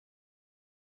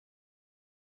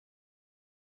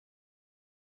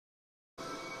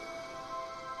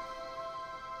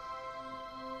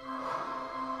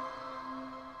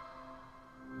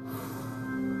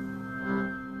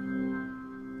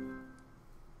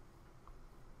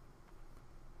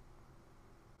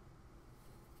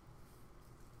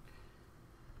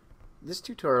This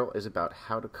tutorial is about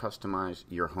how to customize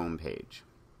your home page.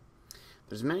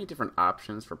 There's many different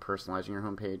options for personalizing your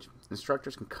home page.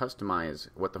 Instructors can customize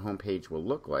what the home page will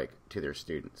look like to their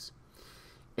students.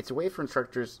 It's a way for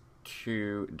instructors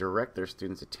to direct their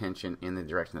students' attention in the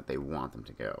direction that they want them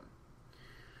to go.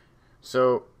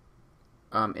 So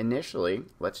initially,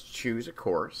 let's choose a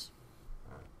course.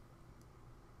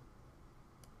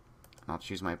 I'll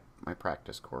choose my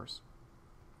practice course.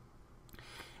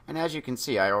 And as you can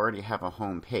see, I already have a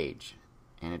home page,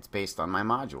 and it's based on my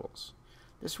modules.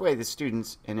 This way the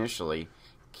students initially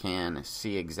can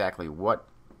see exactly what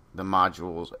the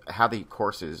modules, how the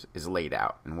course is laid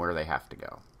out and where they have to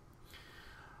go.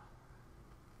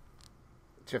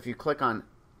 So if you click on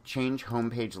Change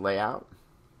Homepage Layout,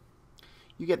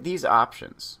 you get these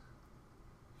options.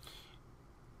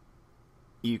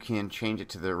 You can change it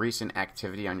to the recent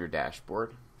activity on your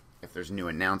dashboard if there's new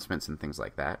announcements and things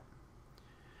like that.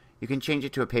 You can change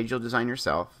it to a page you'll design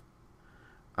yourself.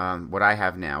 What I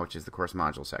have now, which is the course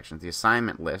module section. The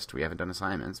assignment list, we haven't done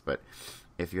assignments, but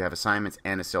if you have assignments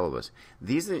and a syllabus,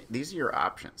 these are your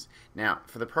options. Now,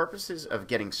 for the purposes of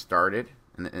getting started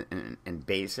and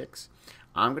basics,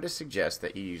 I'm going to suggest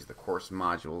that you use the course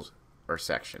modules or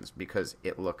sections because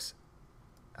it looks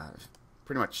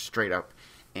pretty much straight up,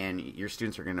 and your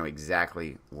students are going to know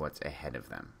exactly what's ahead of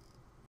them.